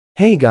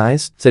Hey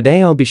guys,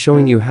 today I'll be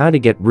showing you how to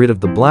get rid of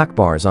the black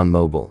bars on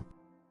mobile.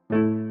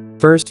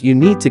 First, you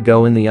need to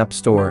go in the App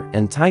Store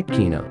and type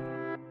Keynote.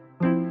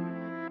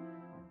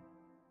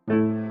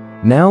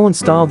 Now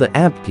install the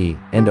app key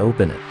and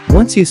open it.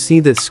 Once you see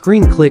this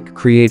screen, click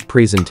Create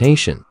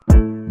Presentation.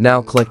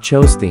 Now click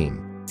Choose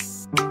Theme.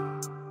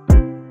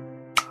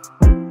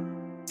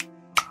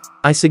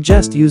 I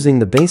suggest using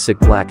the basic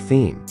black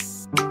theme.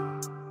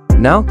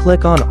 Now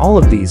click on all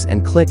of these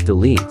and click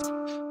Delete.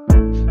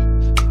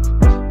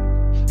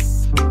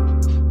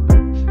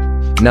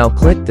 Now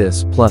click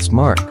this plus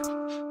mark.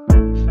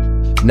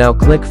 Now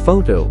click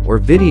Photo or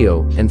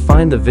Video and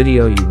find the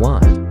video you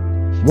want.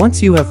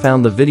 Once you have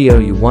found the video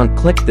you want,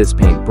 click this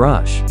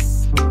paintbrush.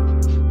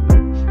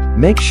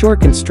 Make sure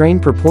Constrain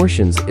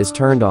Proportions is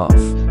turned off.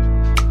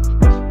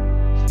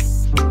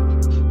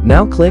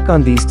 Now click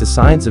on these two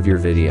sides of your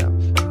video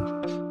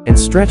and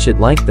stretch it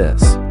like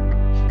this.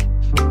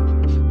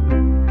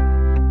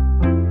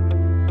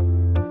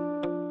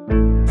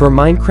 For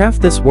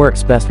Minecraft, this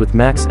works best with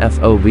max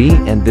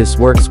FOV, and this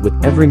works with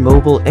every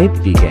mobile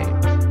 8K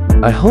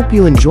game. I hope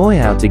you enjoy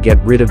how to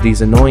get rid of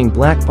these annoying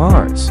black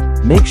bars.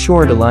 Make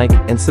sure to like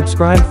and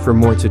subscribe for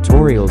more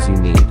tutorials you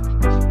need.